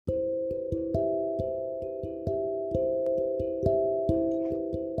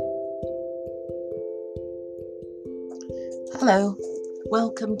Hello,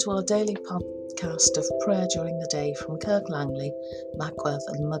 welcome to our daily podcast of prayer during the day from Kirk Langley, Mackworth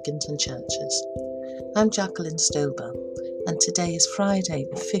and Muggington churches. I'm Jacqueline Stober, and today is Friday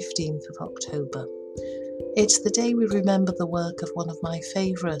the 15th of October. It's the day we remember the work of one of my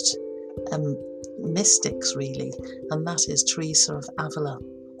favourite mystics really, and that is Teresa of Avila.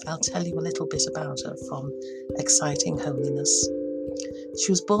 I'll tell you a little bit about her from Exciting Holiness.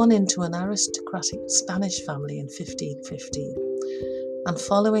 She was born into an aristocratic Spanish family in 1515, and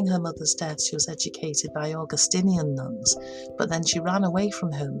following her mother's death she was educated by Augustinian nuns, but then she ran away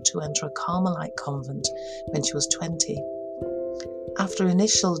from home to enter a Carmelite convent when she was 20. After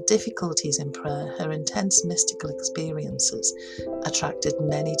initial difficulties in prayer, her intense mystical experiences attracted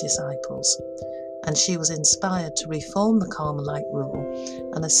many disciples, and she was inspired to reform the Carmelite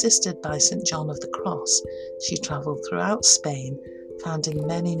rule, and assisted by St. John of the Cross, she travelled throughout Spain, founding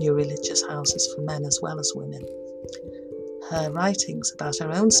many new religious houses for men as well as women. Her writings about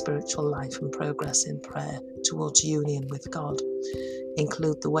her own spiritual life and progress in prayer towards union with God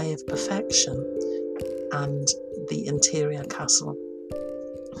include The Way of Perfection and The Interior Castle,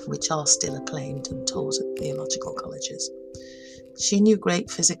 which are still acclaimed and taught at theological colleges. She knew great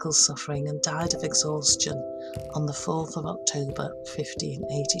physical suffering and died of exhaustion on the 4th of October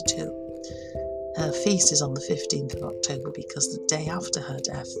 1582. Her feast is on the 15th of October because the day after her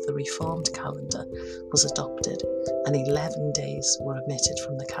death the reformed calendar was adopted and 11 days were omitted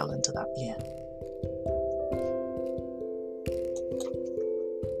from the calendar that year.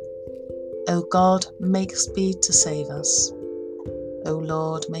 O God, make speed to save us. O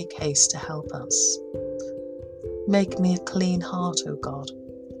Lord, make haste to help us. Make me a clean heart, O God,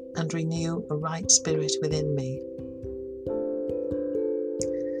 and renew a right spirit within me.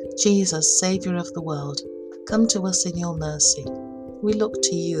 Jesus, Saviour of the world, come to us in your mercy. We look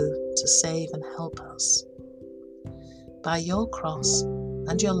to you to save and help us. By your cross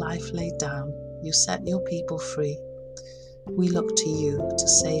and your life laid down, you set your people free. We look to you to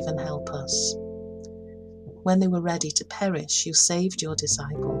save and help us. When they were ready to perish, you saved your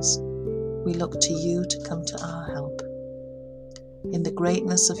disciples. We look to you to come to our help. In the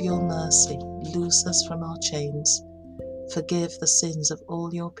greatness of your mercy, loose us from our chains. Forgive the sins of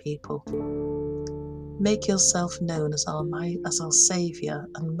all your people. Make yourself known as our Saviour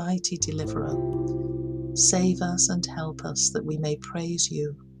and mighty Deliverer. Save us and help us that we may praise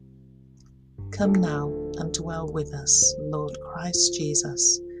you. Come now and dwell with us, Lord Christ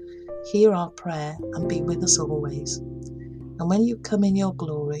Jesus. Hear our prayer and be with us always. And when you come in your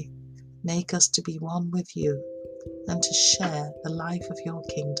glory, make us to be one with you and to share the life of your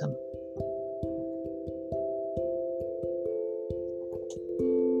kingdom.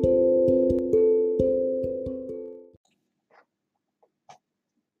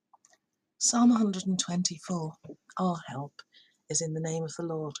 Psalm 124, our help is in the name of the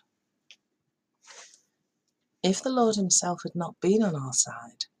Lord. If the Lord himself had not been on our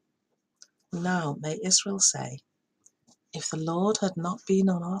side, now may Israel say, if the Lord had not been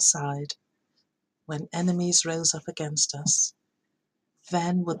on our side, when enemies rose up against us,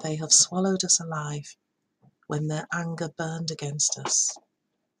 then would they have swallowed us alive when their anger burned against us.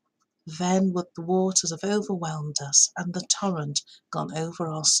 Then would the waters have overwhelmed us and the torrent gone over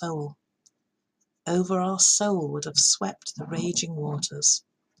our soul. Over our soul would have swept the raging waters.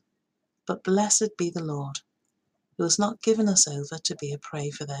 But blessed be the Lord, who has not given us over to be a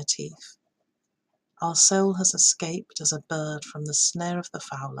prey for their teeth. Our soul has escaped as a bird from the snare of the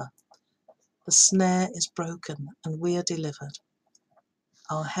fowler. The snare is broken and we are delivered.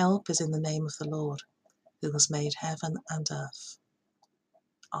 Our help is in the name of the Lord, who has made heaven and earth.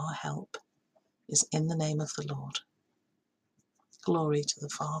 Our help is in the name of the Lord. Glory to the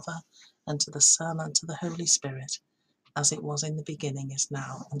Father, and to the Son, and to the Holy Spirit, as it was in the beginning, is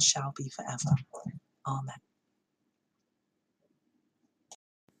now, and shall be forever. Amen.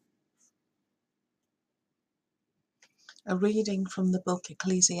 A reading from the book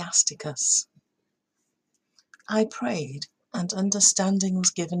Ecclesiasticus. I prayed, and understanding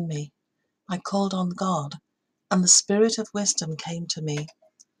was given me. I called on God, and the spirit of wisdom came to me.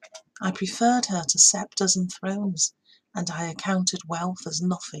 I preferred her to sceptres and thrones, and I accounted wealth as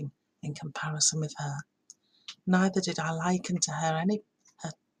nothing in comparison with her. Neither did I liken to her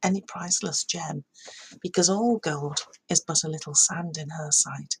any priceless gem, because all gold is but a little sand in her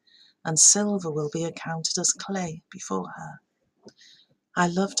sight, and silver will be accounted as clay before her. I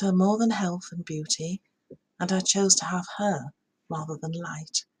loved her more than health and beauty, and I chose to have her rather than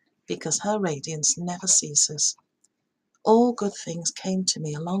light, because her radiance never ceases. All good things came to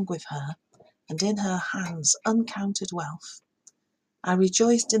me along with her, and in her hands uncounted wealth. I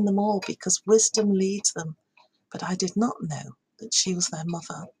rejoiced in them all because wisdom leads them, but I did not know that she was their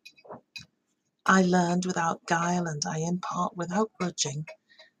mother. I learned without guile, and I impart without grudging.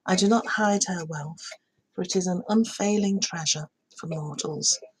 I do not hide her wealth, for it is an unfailing treasure for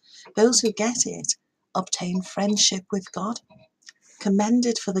mortals. Those who get it obtain friendship with God,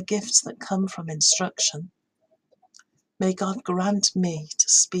 commended for the gifts that come from instruction. May God grant me to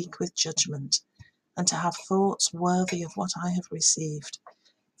speak with judgment, and to have thoughts worthy of what I have received,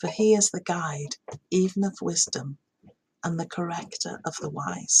 for he is the guide even of wisdom, and the corrector of the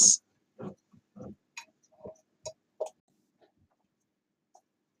wise.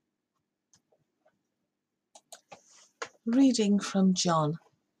 Reading from John,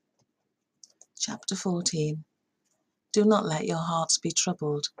 chapter 14. Do not let your hearts be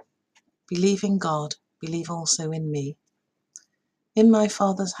troubled. Believe in God, believe also in me. In my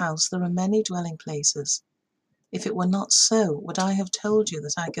Father's house there are many dwelling places. If it were not so, would I have told you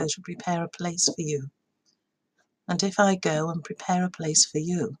that I go to prepare a place for you? And if I go and prepare a place for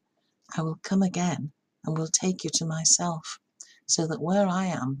you, I will come again and will take you to myself, so that where I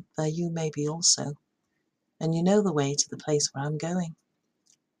am, there you may be also. And you know the way to the place where I am going.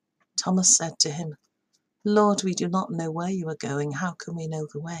 Thomas said to him, Lord, we do not know where you are going. How can we know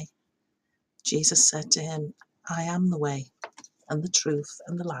the way? Jesus said to him, I am the way, and the truth,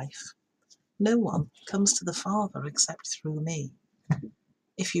 and the life. No one comes to the Father except through me.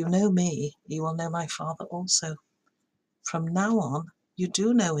 If you know me, you will know my Father also. From now on, you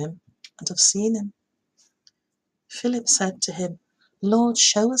do know him and have seen him. Philip said to him, Lord,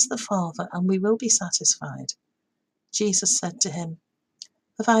 show us the Father, and we will be satisfied. Jesus said to him,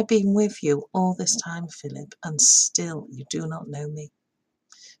 Have I been with you all this time, Philip, and still you do not know me?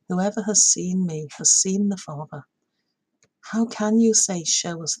 Whoever has seen me has seen the Father. How can you say,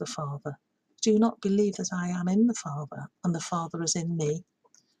 Show us the Father? Do you not believe that I am in the Father, and the Father is in me?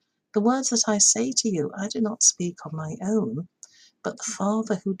 The words that I say to you, I do not speak on my own, but the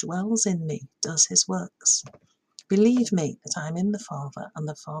Father who dwells in me does his works. Believe me that I am in the Father, and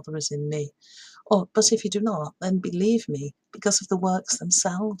the Father is in me. But if you do not, then believe me because of the works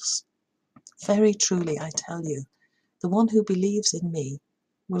themselves. Very truly I tell you, the one who believes in me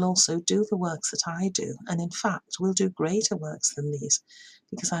will also do the works that I do, and in fact will do greater works than these,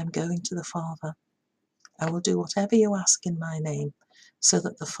 because I am going to the Father. I will do whatever you ask in my name, so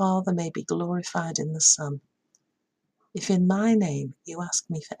that the Father may be glorified in the Son. If in my name you ask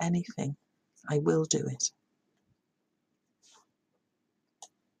me for anything, I will do it.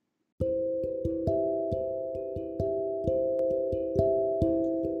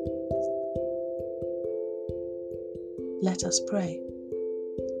 Let us pray.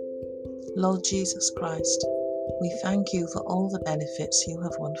 Lord Jesus Christ, we thank you for all the benefits you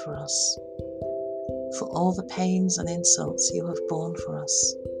have won for us, for all the pains and insults you have borne for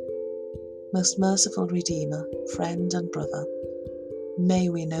us. Most merciful Redeemer, friend and brother, may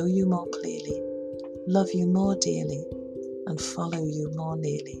we know you more clearly, love you more dearly, and follow you more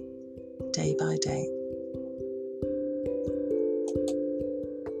nearly, day by day.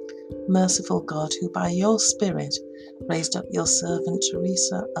 Merciful God, who by your Spirit raised up your servant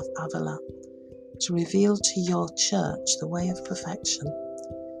Teresa of Avila to reveal to your Church the way of perfection,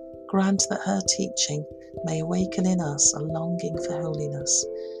 grant that her teaching may awaken in us a longing for holiness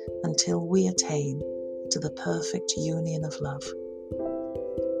until we attain to the perfect union of love.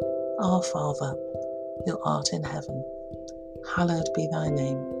 Our Father, who art in heaven, hallowed be thy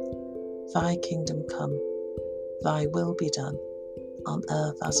name. Thy kingdom come, thy will be done, on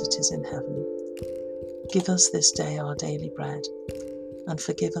earth as it is in heaven. Give us this day our daily bread, and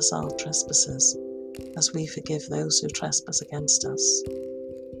forgive us our trespasses, as we forgive those who trespass against us.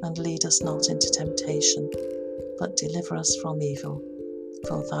 And lead us not into temptation, but deliver us from evil.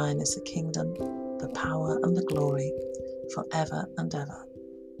 For thine is the kingdom, the power, and the glory, for ever and ever.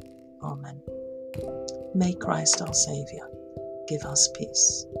 Amen. May Christ our Saviour give us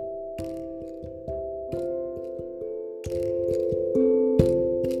peace.